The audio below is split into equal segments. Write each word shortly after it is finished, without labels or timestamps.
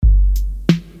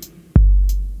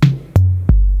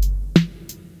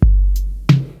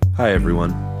Hi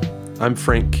everyone, I'm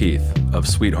Frank Keith of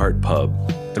Sweetheart Pub,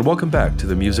 and welcome back to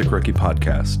the Music Rookie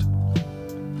Podcast.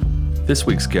 This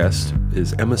week's guest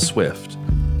is Emma Swift,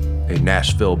 a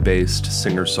Nashville-based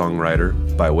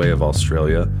singer-songwriter by way of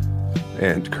Australia,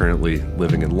 and currently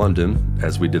living in London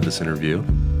as we did this interview,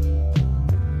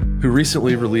 who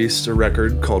recently released a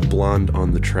record called Blonde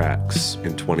on the Tracks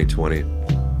in 2020.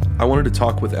 I wanted to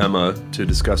talk with Emma to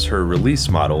discuss her release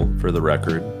model for the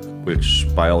record, which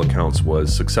by all accounts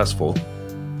was successful,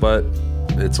 but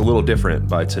it's a little different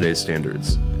by today's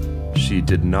standards. She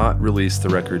did not release the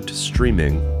record to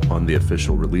streaming on the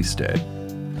official release day.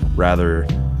 Rather,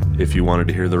 if you wanted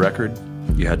to hear the record,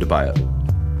 you had to buy it.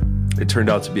 It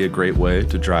turned out to be a great way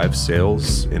to drive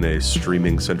sales in a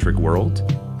streaming-centric world.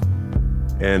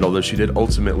 And although she did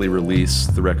ultimately release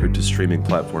the record to streaming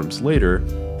platforms later,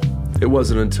 it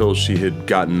wasn't until she had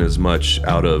gotten as much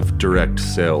out of direct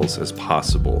sales as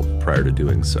possible prior to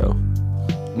doing so.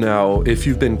 Now, if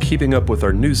you've been keeping up with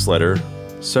our newsletter,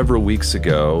 several weeks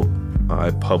ago, I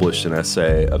published an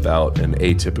essay about an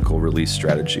atypical release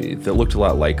strategy that looked a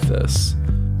lot like this.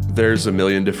 There's a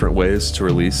million different ways to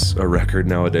release a record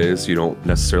nowadays. You don't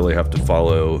necessarily have to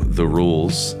follow the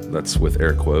rules. That's with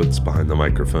air quotes behind the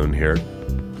microphone here.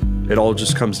 It all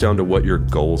just comes down to what your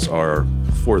goals are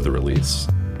for the release.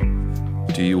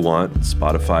 Do you want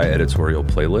Spotify editorial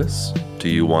playlists? Do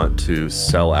you want to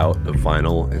sell out of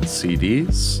vinyl and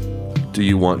CDs? Do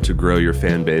you want to grow your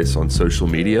fan base on social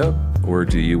media? Or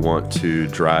do you want to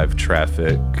drive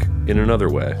traffic in another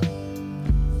way?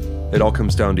 It all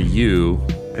comes down to you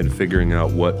and figuring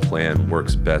out what plan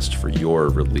works best for your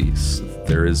release.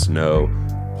 There is no,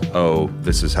 oh,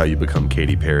 this is how you become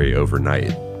Katy Perry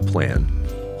overnight plan.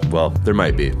 Well, there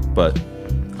might be, but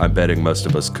I'm betting most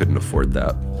of us couldn't afford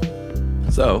that.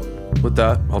 So, with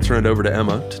that, I'll turn it over to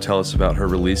Emma to tell us about her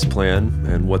release plan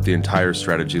and what the entire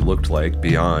strategy looked like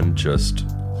beyond just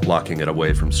locking it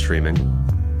away from streaming.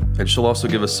 And she'll also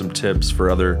give us some tips for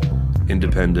other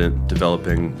independent,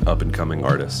 developing, up-and-coming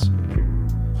artists.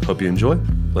 Hope you enjoy.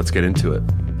 Let's get into it.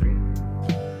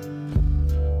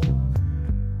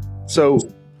 So,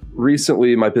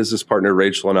 recently, my business partner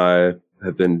Rachel and I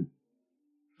have been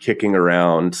kicking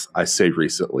around, I say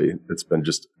recently,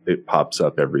 it pops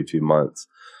up every few months,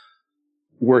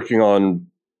 working on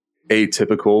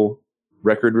atypical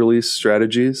record release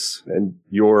strategies, and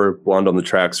your Blonde on the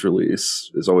Tracks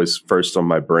release is always first on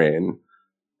my brain.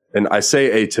 And I say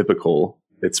atypical,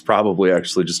 it's probably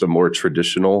actually just a more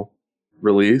traditional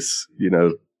release,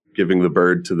 giving the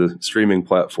bird to the streaming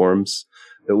platforms,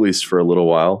 at least for a little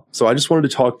while. So I just wanted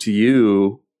to talk to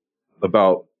you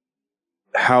about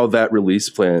how that release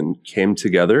plan came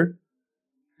together,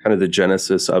 kind of the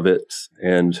genesis of it,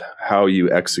 and how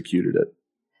you executed it.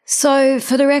 So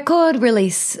for the record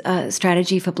release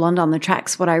strategy for Blonde on the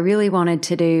Tracks, what I really wanted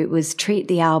to do was treat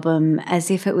the album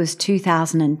as if it was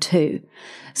 2002.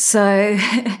 So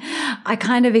I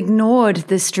kind of ignored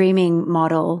the streaming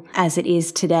model as it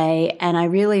is today, and I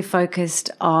really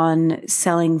focused on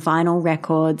selling vinyl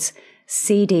records,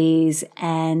 CDs,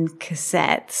 and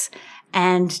cassettes,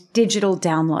 and digital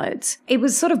downloads. It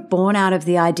was sort of born out of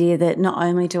the idea that not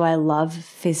only do I love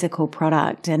physical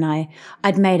product, and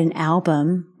I'd made an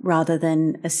album rather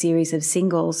than a series of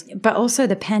singles, but also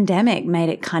the pandemic made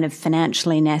it kind of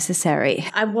financially necessary.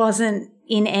 I wasn't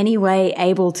in any way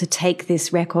able to take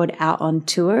this record out on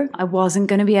tour. I wasn't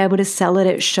going to be able to sell it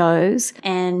at shows,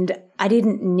 and I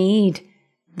didn't need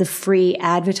the free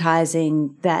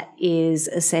advertising that is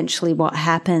essentially what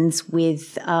happens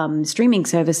with streaming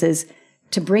services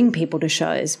to bring people to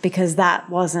shows, because they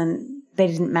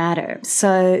didn't matter.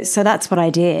 So that's what I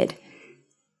did.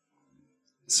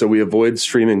 So we avoid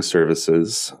streaming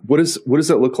services. What does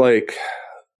that look like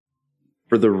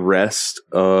for the rest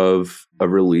of a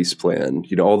release plan?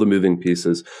 All the moving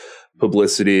pieces,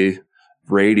 publicity,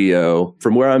 radio.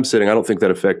 From where I'm sitting, I don't think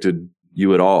that affected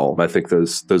you at all. I think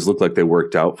those look like they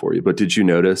worked out for you. But did you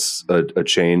notice a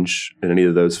change in any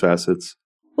of those facets?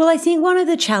 Well, I think one of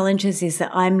the challenges is that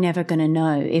I'm never going to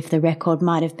know if the record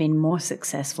might have been more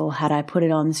successful had I put it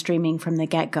on streaming from the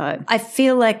get-go. I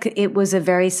feel like it was a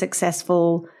very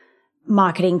successful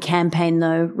marketing campaign,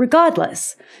 though,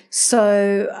 regardless.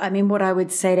 So, what I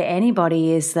would say to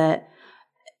anybody is that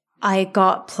I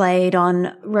got played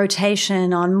on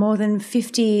rotation on more than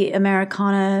 50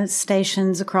 Americana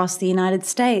stations across the United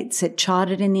States. It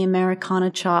charted in the Americana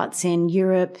charts in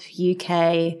Europe,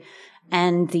 UK,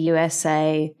 and the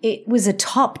USA. It was a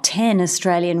top 10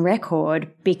 Australian record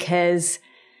because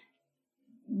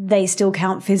they still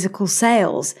count physical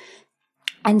sales.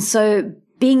 And so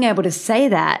being able to say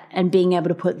that and being able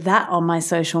to put that on my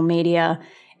social media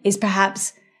is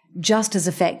perhaps just as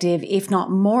effective, if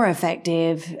not more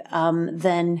effective,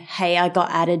 than, hey, I got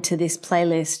added to this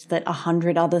playlist that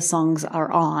 100 other songs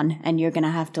are on and you're going to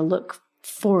have to look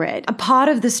for it. A part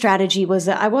of the strategy was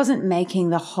that I wasn't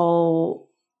making it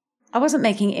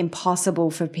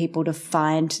impossible for people to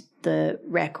find the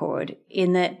record,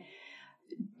 in that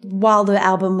while the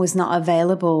album was not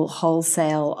available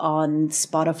wholesale on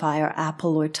Spotify or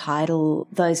Apple or Tidal,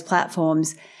 those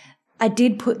platforms, I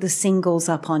did put the singles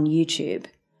up on YouTube.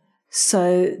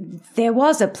 So there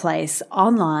was a place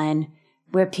online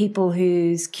where people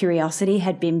whose curiosity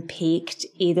had been piqued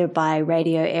either by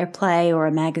radio airplay or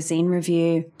a magazine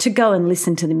review to go and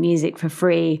listen to the music for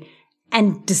free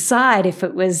and decide if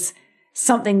it was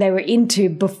something they were into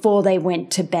before they went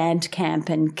to Bandcamp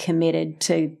and committed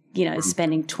to,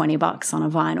 spending $20 on a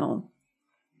vinyl.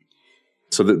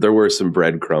 So there were some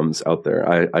breadcrumbs out there.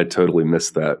 I totally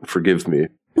missed that. Forgive me.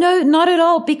 No, not at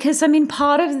all. Because,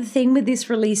 part of the thing with this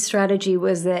release strategy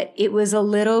was that it was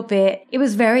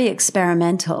very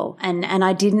experimental, and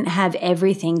I didn't have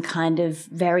everything kind of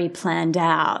very planned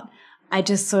out. I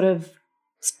just sort of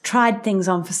tried things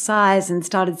on for size and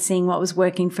started seeing what was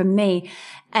working for me.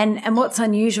 And what's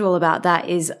unusual about that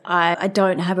is I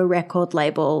don't have a record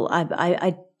label.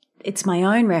 It's my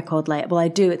own record label.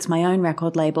 It's my own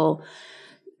record label.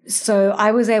 So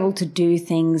I was able to do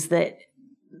things that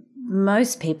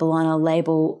most people on a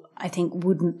label, I think,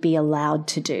 wouldn't be allowed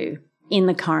to do in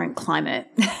the current climate,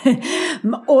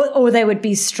 or they would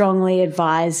be strongly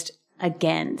advised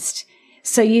against.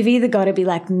 So you've either got to be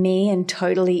like me and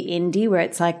totally indie, where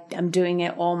it's like I'm doing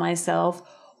it all myself,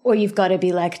 or you've got to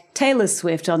be like Taylor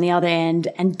Swift on the other end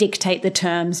and dictate the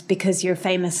terms because you're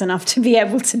famous enough to be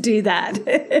able to do that.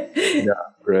 Yeah,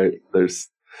 right.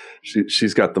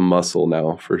 She's got the muscle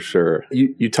now for sure.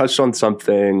 You touched on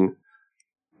something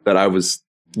that I was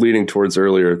leading towards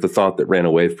earlier. The thought that ran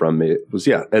away from me was,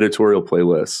 editorial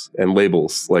playlists and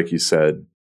labels, like you said.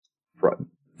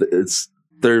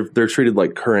 They're treated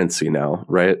like currency now,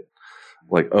 right?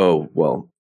 Like, oh,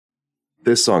 well,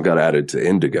 this song got added to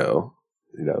Indigo.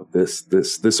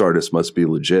 This artist must be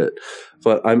legit.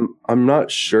 But I'm not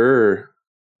sure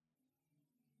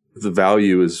the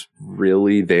value is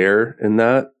really there in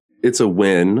that. It's a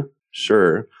win,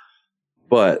 sure,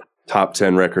 but top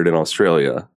 10 record in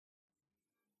Australia.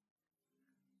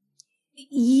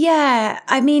 Yeah,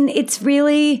 it's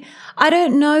really, I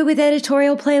don't know with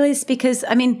editorial playlists because,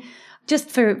 just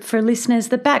for listeners,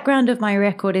 the background of my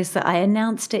record is that I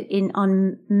announced it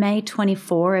on May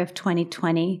 24 of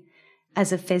 2020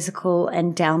 as a physical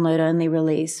and download-only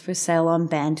release for sale on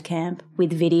Bandcamp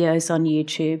with videos on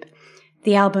YouTube.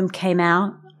 The album came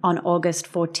out on August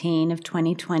 14 of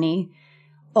 2020,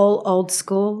 all old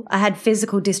school. I had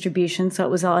physical distribution, so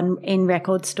it was in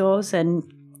record stores and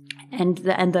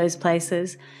those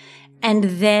places. And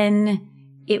then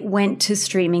it went to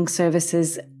streaming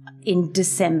services in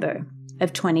December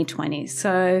of 2020.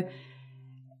 So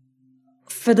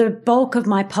for the bulk of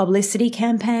my publicity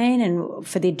campaign and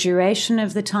for the duration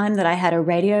of the time that I had a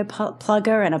radio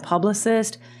plugger and a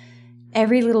publicist,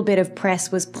 every little bit of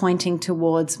press was pointing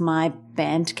towards my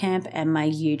Bandcamp and my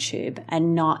YouTube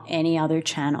and not any other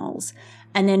channels.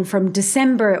 And then from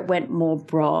December, it went more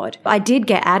broad. I did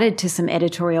get added to some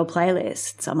editorial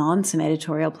playlists. I'm on some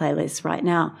editorial playlists right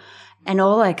now. And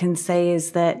all I can say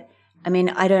is that,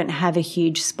 I don't have a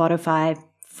huge Spotify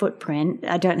footprint.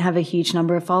 I don't have a huge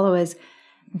number of followers,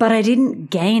 but I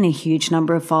didn't gain a huge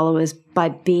number of followers by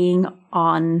being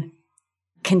on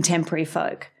contemporary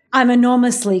folk. I'm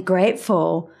enormously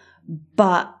grateful,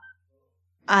 but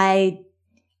I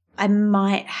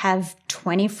might have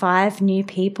 25 new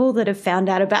people that have found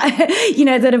out about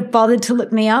it, that have bothered to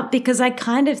look me up, because I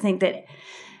kind of think that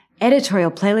editorial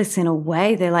playlists, in a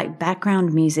way, they're like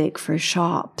background music for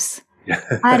shops.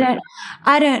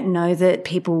 I don't know that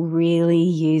people really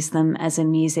use them as a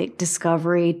music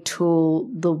discovery tool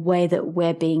the way that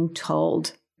we're being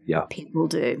told people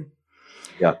do.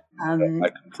 Yeah, I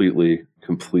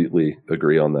completely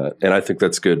agree on that. And I think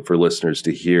that's good for listeners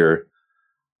to hear,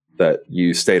 that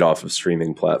you stayed off of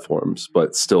streaming platforms,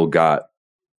 but still got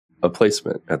a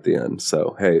placement at the end.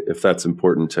 So, hey, if that's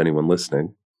important to anyone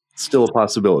listening, it's still a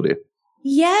possibility.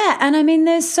 Yeah. And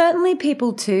there's certainly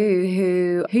people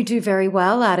too who do very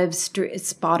well out of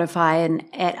Spotify and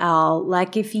et al.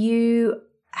 Like if you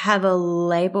have a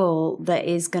label that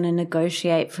is going to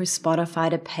negotiate for Spotify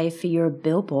to pay for your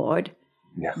billboard,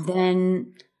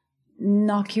 then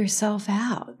knock yourself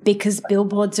out, because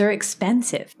billboards are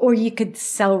expensive. Or you could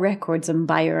sell records and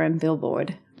buy your own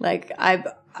billboard. Like I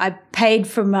paid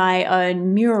for my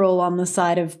own mural on the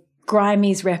side of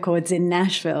Grimey's Records in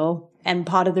Nashville. And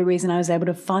part of the reason I was able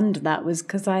to fund that was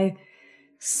because I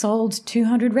sold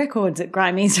 200 records at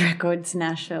Grimey's Records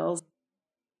Nashville.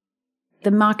 The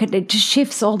market, it just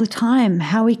shifts all the time.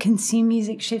 How we consume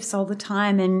music shifts all the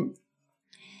time,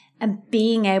 and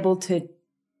being able to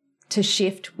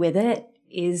shift with it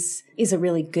is a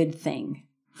really good thing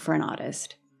for an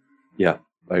artist. Yeah,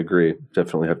 I agree.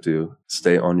 Definitely have to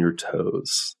stay on your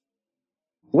toes.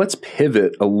 Let's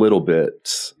pivot a little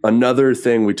bit. Another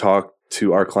thing we talk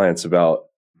to our clients about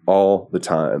all the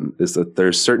time is that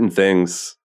there's certain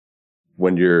things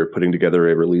when you're putting together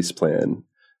a release plan,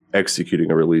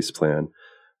 executing a release plan,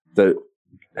 that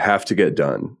have to get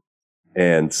done.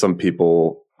 And some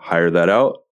people hire that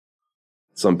out.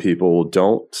 Some people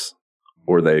don't,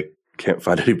 or they can't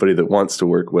find anybody that wants to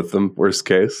work with them, worst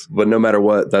case. But no matter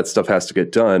what, that stuff has to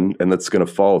get done, and that's going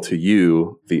to fall to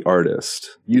you, the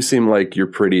artist. You seem like you're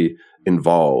pretty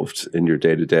involved in your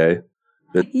day-to-day.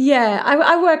 Yeah,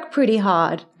 I work pretty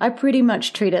hard. I pretty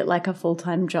much treat it like a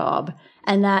full-time job,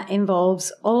 and that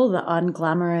involves all the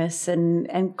unglamorous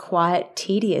and quite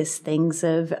tedious things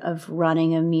of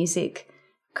running a music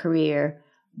career,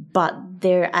 but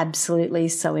they're absolutely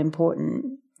so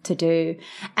important to do.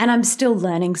 And I'm still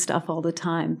learning stuff all the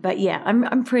time. But yeah,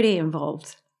 I'm pretty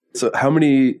involved. So how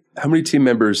many team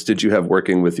members did you have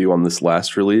working with you on this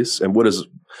last release? And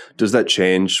does that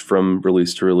change from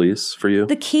release to release for you?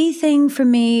 The key thing for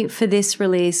me for this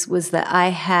release was that I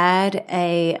had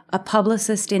a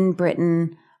publicist in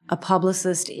Britain, a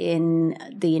publicist in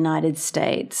the United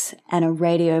States, and a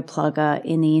radio plugger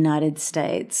in the United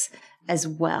States as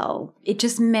well. It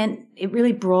just meant it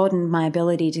really broadened my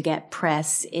ability to get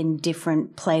press in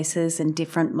different places and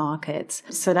different markets.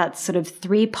 So that's sort of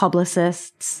 3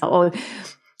 publicists, or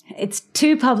it's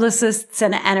 2 publicists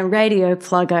and a radio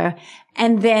plugger.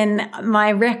 And then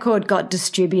my record got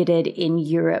distributed in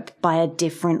Europe by a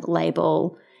different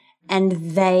label, and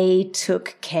they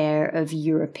took care of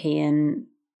European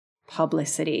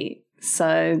publicity.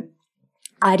 So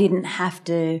I didn't have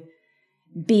to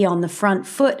be on the front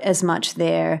foot as much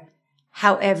there.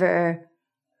 However,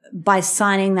 by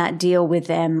signing that deal with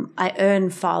them, I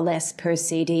earn far less per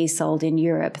CD sold in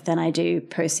Europe than I do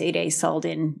per CD sold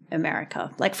in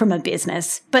America, like from a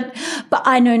business. But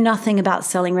I know nothing about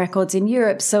selling records in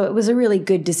Europe, so it was a really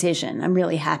good decision. I'm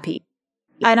really happy.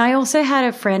 And I also had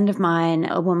a friend of mine,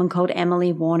 a woman called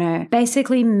Emily Warner,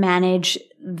 basically manage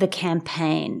the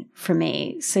campaign for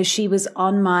me. So she was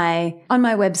on my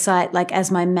website, like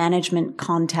as my management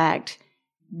contact,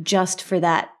 just for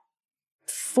that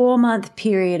 4-month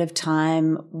period of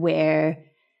time where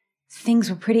things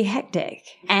were pretty hectic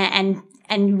and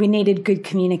we needed good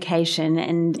communication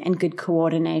and good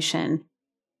coordination.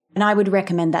 And I would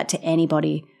recommend that to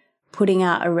anybody putting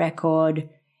out a record.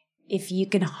 If you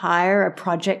can hire a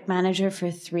project manager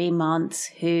for 3 months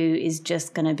who is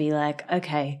just going to be like,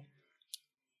 okay,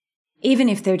 even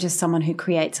if they're just someone who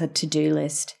creates a to-do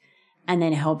list and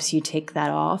then helps you tick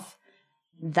that off,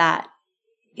 that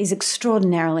is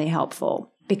extraordinarily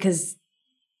helpful because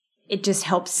it just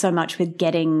helps so much with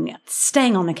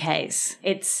staying on the case.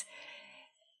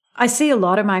 I see a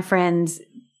lot of my friends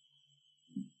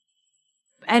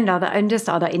and just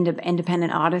other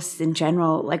independent artists in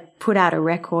general, like put out a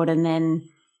record and then,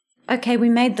 okay, we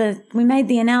made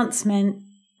the announcement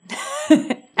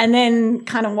and then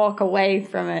kind of walk away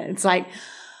from it. It's like,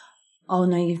 oh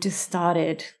no, you've just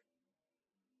started.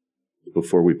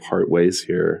 Before we part ways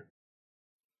here,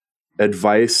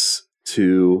 advice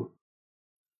to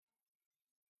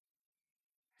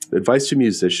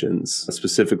musicians,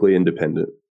 specifically independent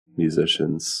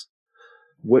musicians.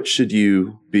 What should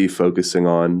you be focusing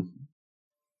on?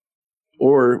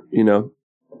 Or,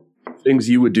 things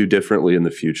you would do differently in the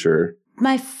future?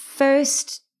 My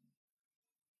first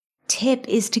tip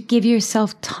is to give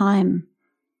yourself time,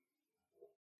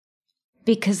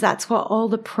 because that's what all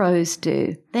the pros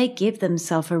do. They give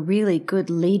themselves a really good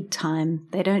lead time.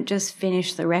 They don't just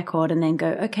finish the record and then go,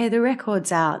 okay, the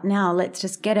record's out. Now let's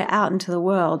just get it out into the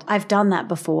world. I've done that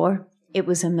before. It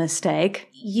was a mistake.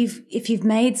 If you've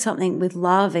made something with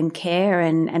love and care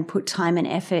and put time and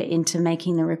effort into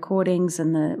making the recordings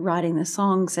and the writing the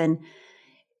songs, and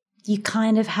you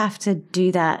kind of have to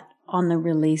do that on the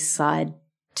release side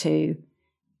too.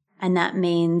 And that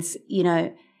means,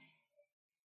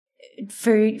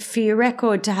 for your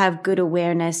record to have good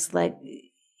awareness, like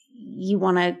you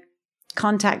want to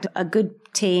contact a good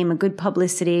team, a good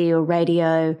publicity or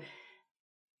radio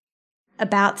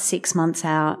about 6 months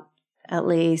out at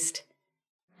least,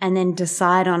 and then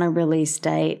decide on a release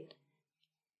date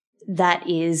that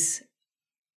is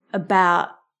about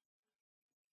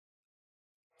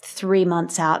 3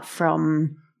 months out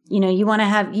from You want to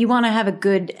have a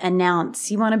good announce.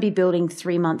 You want to be building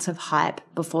 3 months of hype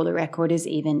before the record is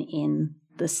even in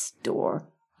the store,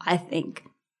 I think.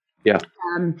 Yeah.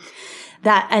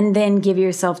 And then give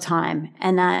yourself time.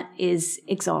 And that is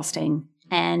exhausting.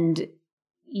 And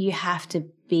you have to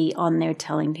be on there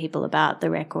telling people about the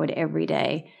record every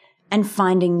day and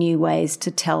finding new ways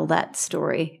to tell that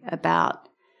story about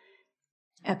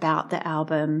the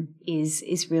album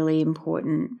is really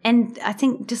important. And I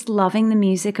think just loving the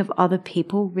music of other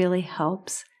people really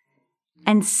helps.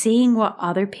 And seeing what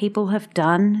other people have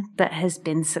done that has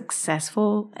been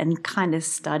successful and kind of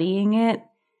studying it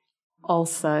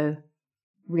also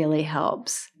really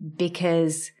helps,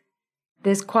 because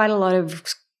there's quite a lot of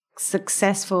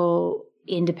successful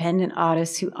independent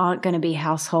artists who aren't going to be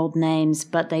household names,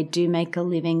 but they do make a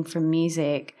living from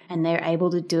music, and they're able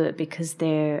to do it because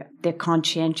they're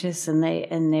conscientious and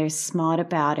they're smart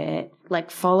about it.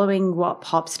 Like, following what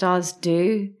pop stars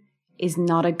do is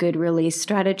not a good release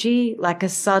strategy. Like, a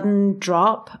sudden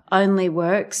drop only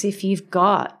works if you've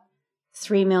got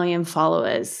 3 million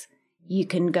followers. You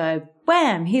can go,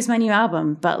 wham, here's my new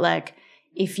album. But like,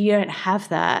 if you don't have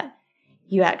that,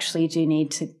 you actually do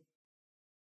need to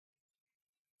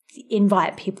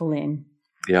invite people in.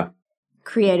 Yeah.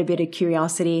 Create a bit of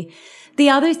curiosity. The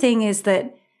other thing is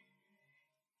that,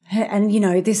 and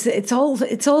it's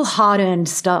all hard-earned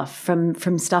stuff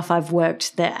from stuff I've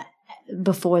worked that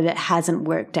before that hasn't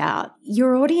worked out.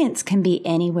 Your audience can be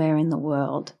anywhere in the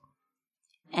world.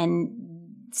 And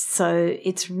so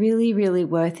it's really, really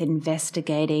worth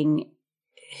investigating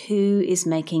who is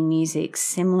making music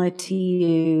similar to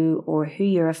you or who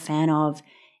you're a fan of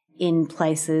in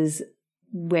places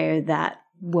where that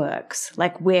works.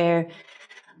 Like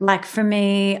for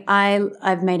me,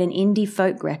 I've made an indie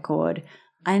folk record.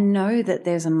 I know that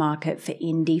there's a market for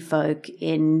indie folk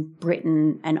in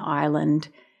Britain and Ireland,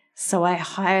 so I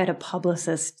hired a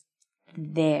publicist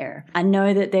there. I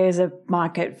know that there's a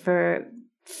market for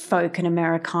folk and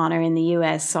Americana in the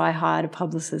US, so I hired a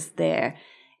publicist there.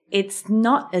 It's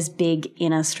not as big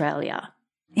in Australia.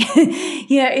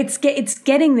 It's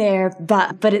getting there,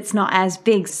 but it's not as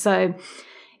big. So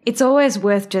it's always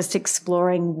worth just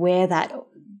exploring where that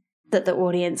the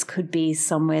audience could be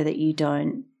somewhere that you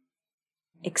don't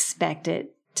expect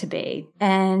it to be.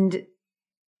 And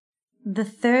the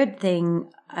third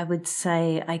thing I would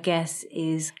say, I guess,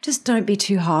 is just don't be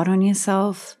too hard on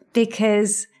yourself,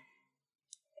 because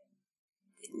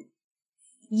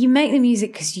you make the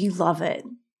music because you love it.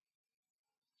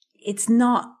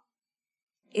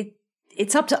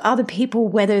 It's up to other people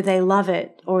whether they love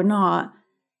it or not.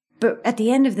 But at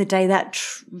the end of the day,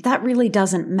 that really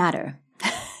doesn't matter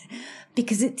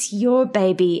because it's your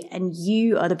baby and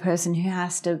you are the person who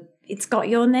it's got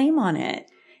your name on it.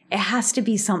 It has to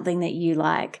be something that you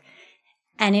like.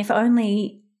 And if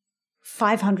only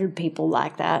 500 people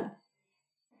like that,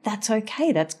 that's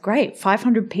okay. That's great.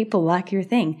 500 people like your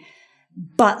thing.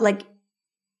 But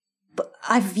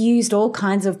I've used all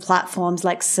kinds of platforms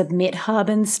like Submit Hub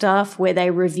and stuff where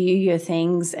they review your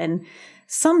things, and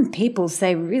some people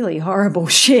say really horrible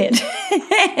shit.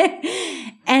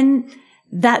 And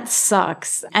that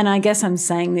sucks. And I guess I'm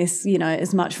saying this,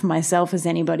 as much for myself as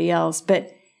anybody else,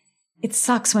 but it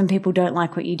sucks when people don't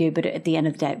like what you do, but at the end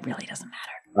of the day, it really doesn't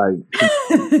matter.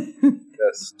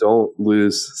 Yes, don't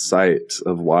lose sight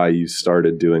of why you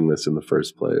started doing this in the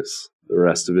first place. The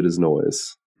rest of it is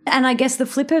noise. And I guess the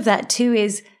flip of that too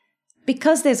is,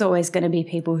 because there's always going to be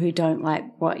people who don't like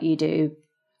what you do,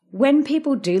 when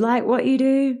people do like what you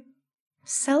do,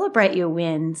 celebrate your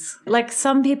wins. Like,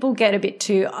 some people get a bit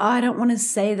too, I don't want to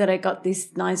say that I got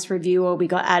this nice review or we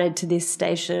got added to this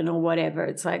station or whatever.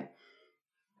 It's like,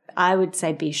 I would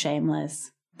say be shameless.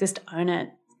 Just own it.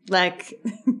 Like,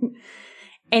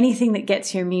 anything that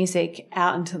gets your music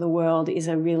out into the world is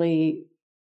a really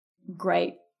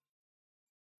great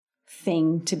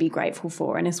thing to be grateful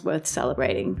for, and it's worth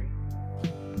celebrating.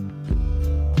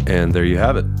 And there you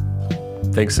have it.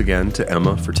 Thanks again to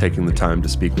Emma for taking the time to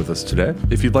speak with us today.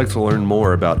 If you'd like to learn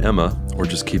more about Emma, or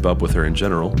just keep up with her in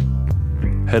general,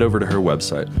 head over to her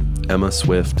website,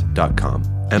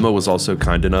 emmaswift.com. Emma was also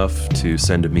kind enough to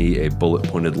send me a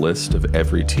bullet-pointed list of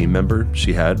every team member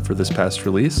she had for this past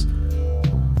release.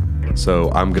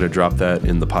 So I'm going to drop that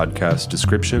in the podcast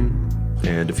description.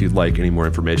 And if you'd like any more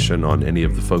information on any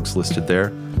of the folks listed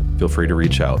there, feel free to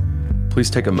reach out.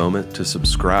 Please take a moment to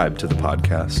subscribe to the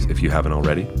podcast if you haven't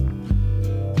already.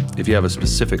 If you have a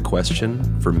specific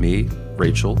question for me,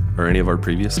 Rachel, or any of our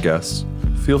previous guests,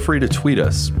 feel free to tweet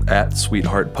us at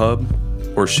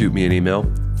SweetheartPub or shoot me an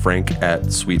email,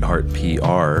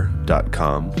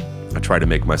 frank@sweetheartpr.com. I try to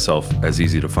make myself as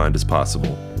easy to find as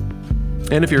possible.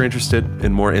 And if you're interested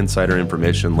in more insider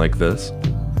information like this,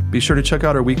 be sure to check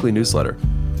out our weekly newsletter.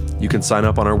 You can sign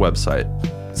up on our website,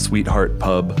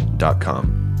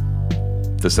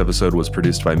 sweetheartpub.com. This episode was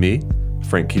produced by me,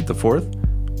 Frank Keith IV,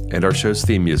 and our show's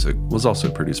theme music was also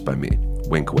produced by me,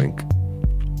 Wink Wink.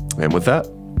 And with that,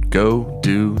 go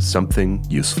do something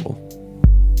useful.